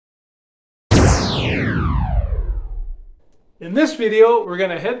In this video, we're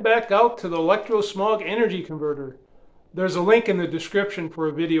going to head back out to the Electro-smog energy converter. There's a link in the description for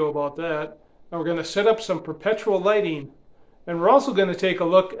a video about that. And we're going to set up some perpetual lighting. And we're also going to take a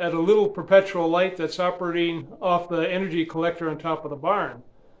look at a little perpetual light that's operating off the energy collector on top of the barn.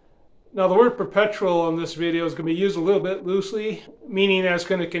 Now the word perpetual in this video is going to be used a little bit loosely, meaning that it's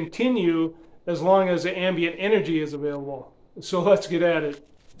going to continue as long as the ambient energy is available. So let's get at it.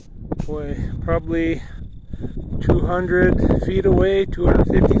 Boy, probably 200 feet away,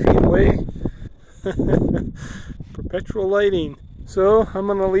 250 feet away. Perpetual lighting. So I'm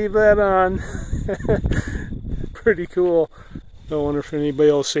going to leave that on. Pretty cool. I wonder if anybody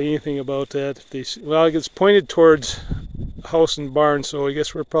will say anything about that. If they see, well, it gets pointed towards house and barn, so I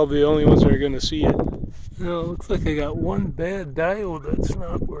guess we're probably the only ones that are going to see it. Now, it looks like I got one bad diode that's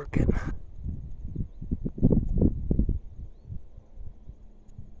not working.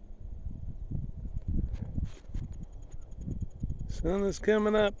 Sun is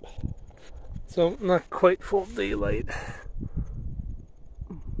coming up, so not quite full daylight.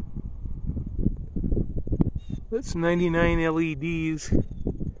 That's 99 LEDs,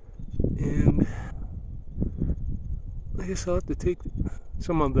 and I guess I'll have to take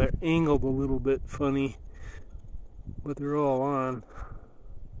some of that angled a little bit funny, but they're all on.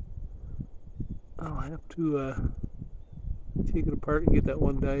 I'll have to take it apart and get that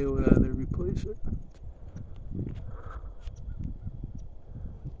one diode out of there, replace it.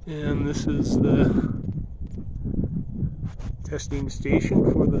 And this is the testing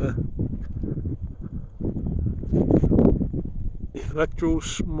station for the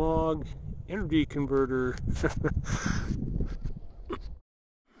Electro-smog energy converter.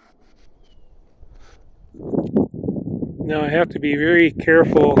 Now I have to be very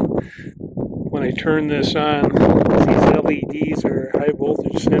careful when I turn this on. These LEDs are high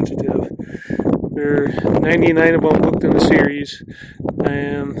voltage sensitive. There are 99 of them hooked in a series,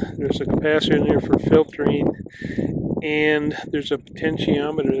 and there's a capacitor in there for filtering, and there's a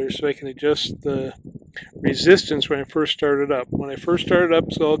potentiometer there so I can adjust the resistance when I first start it up. When I first start it up,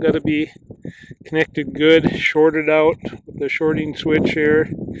 it's all got to be connected good, shorted out with the shorting switch here,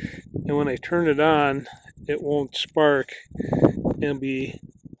 and when I turn it on, it won't spark and be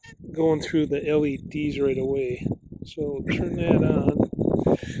going through the LEDs right away. So turn that on.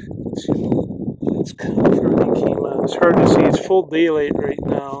 Let's see, it's kind of already came on. It's hard to see. It's full daylight right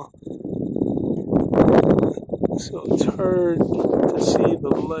now, so it's hard to see the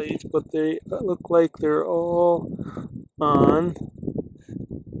lights, but they look like they're all on.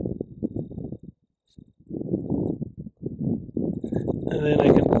 And then I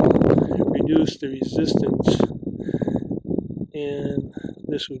can reduce the resistance, and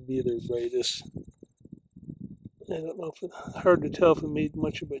this would be their brightest. I don't know if it's hard to tell if it made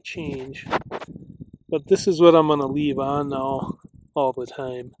much of a change, but this is what I'm going to leave on now all the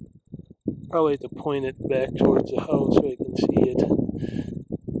time. Probably have to point it back towards the house so I can see it.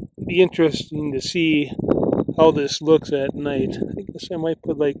 It'd be interesting to see how this looks at night. I guess I might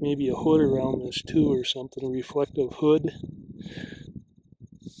put like maybe a hood around this too or something, a reflective hood.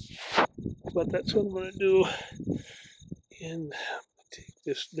 But that's what I'm going to do. And take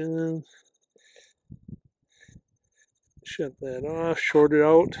this down. Shut that off, short it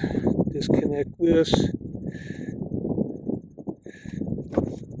out, disconnect this.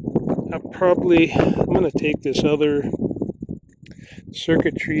 I'm going to take this other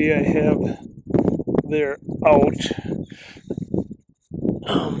circuitry I have there out.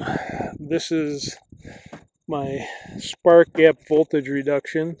 This is my spark gap voltage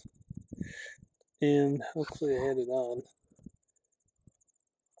reduction, and hopefully I had it on.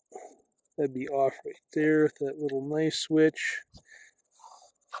 That'd be off right there with that little nice switch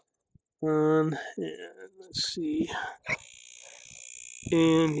on, and let's see,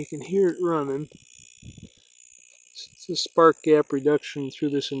 and you can hear it running. It's a spark gap reduction through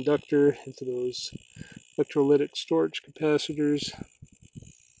this inductor into those electrolytic storage capacitors.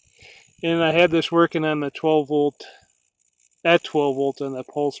 And I had this working on the 12 volt, at 12 volt on that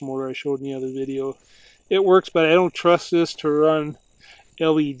pulse motor I showed in the other video. It works, but I don't trust this to run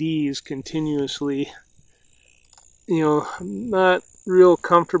LEDs continuously. You know, I'm not real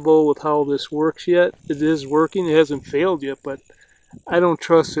comfortable with how this works yet. It is working, it hasn't failed yet, but I don't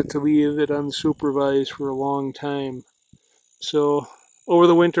trust it to leave it unsupervised for a long time. So over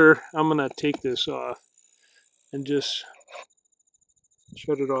the winter I'm gonna take this off and just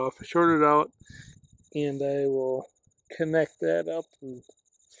shut it off, short it out, and I will connect that up and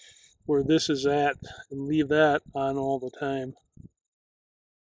where this is at and leave that on all the time.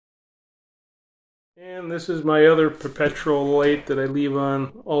 And this is my other perpetual light that I leave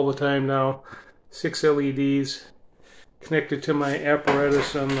on all the time now. 6 LEDs. connected to my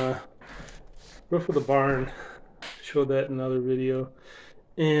apparatus on the roof of the barn. Showed that in another video.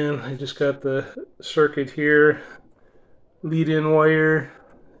 And I just got the circuit here, lead-in wire,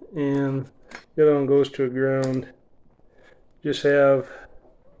 and the other one goes to a ground. Just have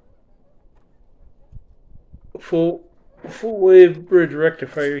a full wave bridge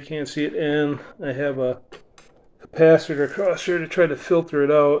rectifier, you can't see it, and I have a capacitor across here to try to filter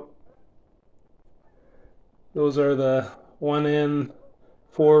it out. Those are the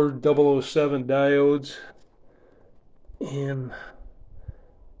 1N4007 diodes, and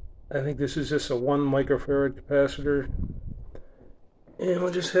I think this is just a 1 microfarad capacitor, and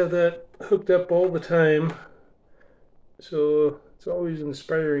we'll just have that hooked up all the time, so it's always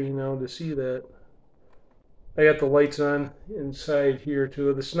inspiring now to see that. I got the lights on inside here too.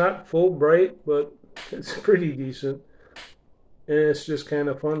 It's not full bright, but it's pretty decent, and it's just kind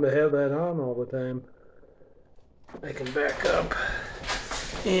of fun to have that on all the time. I can back up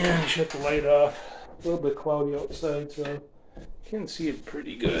and shut the light off. A little bit cloudy outside, so I can see it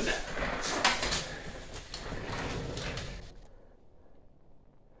pretty good.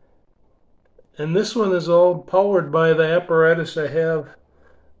 And this one is all powered by the apparatus I have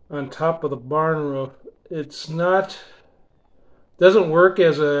on top of the barn roof. It's not, doesn't work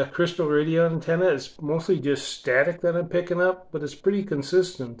as a crystal radio antenna. It's mostly just static that I'm picking up, but it's pretty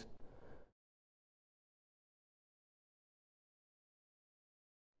consistent.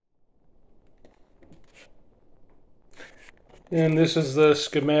 And this is the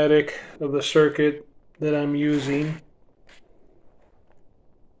schematic of the circuit that I'm using.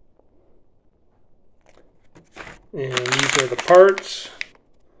 And these are the parts.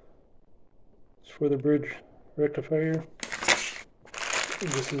 It's for the bridge rectifier.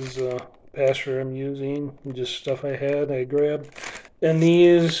 This is a capacitor I'm using, just stuff I grabbed. And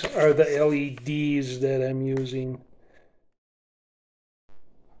these are the LEDs that I'm using.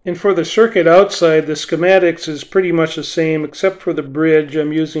 And for the circuit outside, the schematics is pretty much the same, except for the bridge.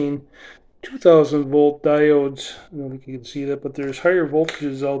 I'm using 2000 volt diodes. I don't think you can see that, but there's higher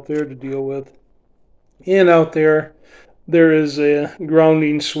voltages out there to deal with. And out there is a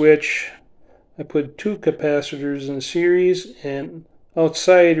grounding switch. I put 2 capacitors in series, and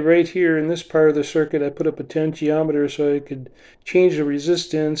outside right here in this part of the circuit I put a potentiometer so I could change the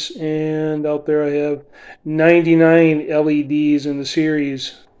resistance, and out there I have 99 LEDs in the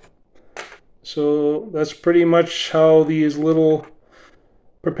series. So that's pretty much how these little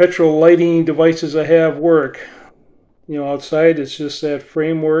perpetual lighting devices I have work. You know, outside it's just that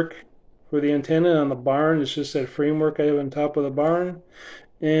framework for the antenna. On the barn it's just that framework I have on top of the barn,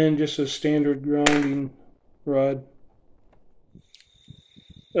 and just a standard grounding rod.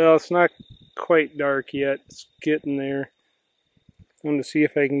 Well, it's not quite dark yet. It's getting there. I'm going to see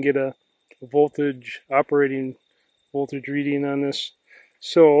if I can get a operating voltage reading on this.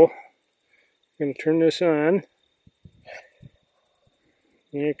 So I'm going to turn this on.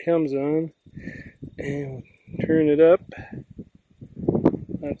 There it comes on. And turn it up.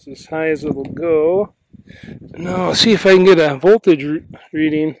 That's as high as it'll go. Now I'll see if I can get a voltage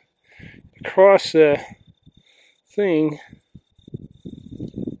reading across the thing.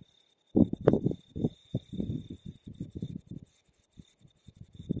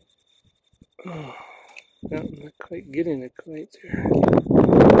 Oh, not quite getting it quite there.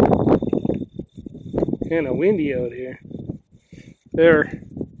 Kind of windy out here. There.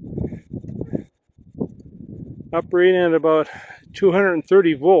 Operating at about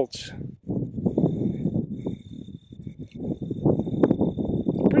 230 volts.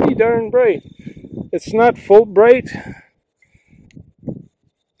 Pretty darn bright. It's not full bright.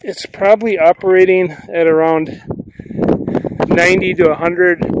 It's probably operating at around 90 to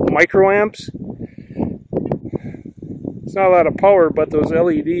 100 microamps. It's not a lot of power, but those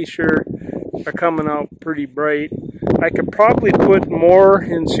LEDs sure are coming out pretty bright. I could probably put more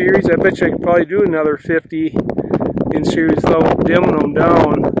in series. I bet you I could probably do another 50 in series without dimming them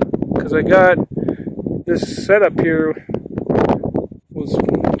down, because I got this setup here was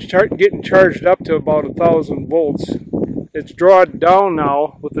getting charged up to about 1,000 volts. It's drawn down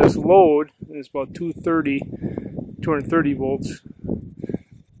now with this load. It's about 230 volts.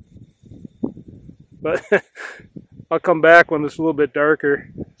 But I'll come back when it's a little bit darker.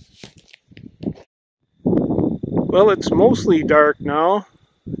 Well, it's mostly dark now,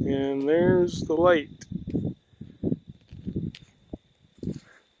 and there's the light.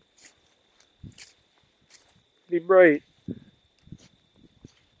 Pretty bright.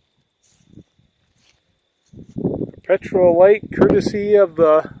 Perpetual light, courtesy of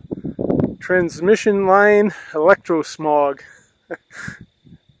the transmission line Electro-smog.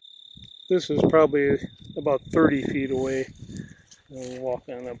 This is probably about 30 feet away. We'll walk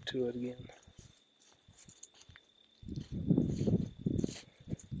on up to it again.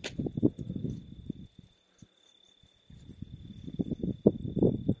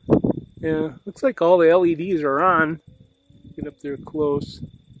 Yeah, looks like all the LEDs are on. Get up there close.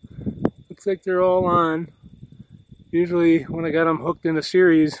 Looks like they're all on. Usually when I got them hooked in a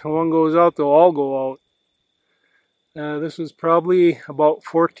series, when one goes out, they'll all go out. This was probably about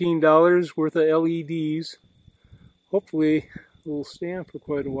 $14 worth of LEDs. Hopefully it will stand for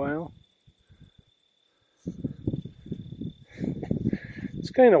quite a while. It's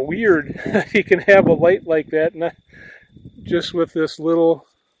kind of weird you can have a light like that, not just with this little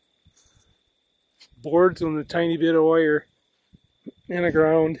boards and a tiny bit of wire and a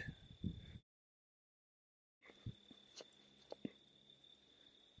ground.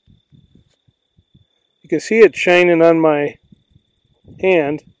 You can see it shining on my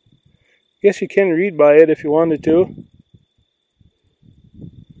hand. I guess you can read by it if you wanted to.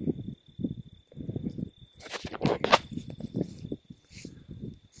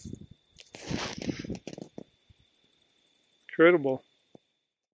 Incredible.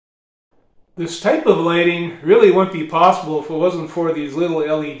 This type of lighting really wouldn't be possible if it wasn't for these little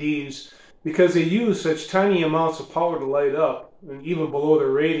LEDs, because they use such tiny amounts of power to light up, and even below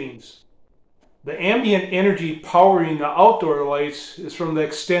their ratings. The ambient energy powering the outdoor lights is from the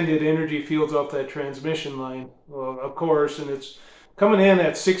extended energy fields off that transmission line, of course, and it's coming in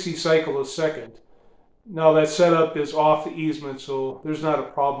at 60 cycles a second. Now that setup is off the easement, so there's not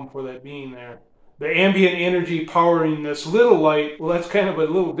a problem for that being there. The ambient energy powering this little light, well, that's kind of a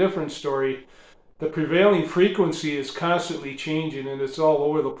little different story. The prevailing frequency is constantly changing and it's all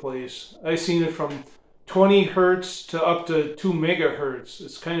over the place. I've seen it from 20 hertz to up to 2 megahertz.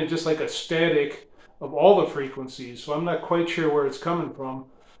 It's kind of just like a static of all the frequencies, so I'm not quite sure where it's coming from.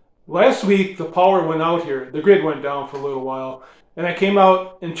 Last week the power went out here. The grid went down for a little while, and I came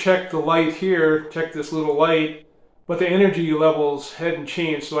out and checked the light here, checked this little light, but the energy levels hadn't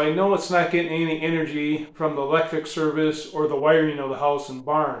changed, so I know it's not getting any energy from the electric service or the wiring of the house and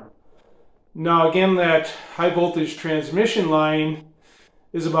barn. Now again, that high voltage transmission line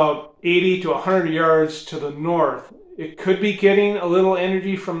is about 80 to 100 yards to the north. It could be getting a little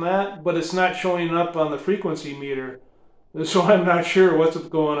energy from that, but it's not showing up on the frequency meter, so I'm not sure what's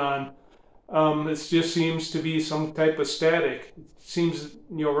going on. It just seems to be some type of static. It seems,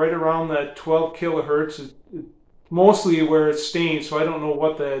 right around that 12 kilohertz, mostly where it's staying, so I don't know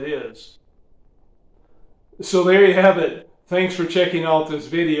what that is. So there you have it. Thanks for checking out this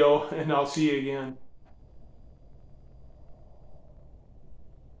video, and I'll see you again.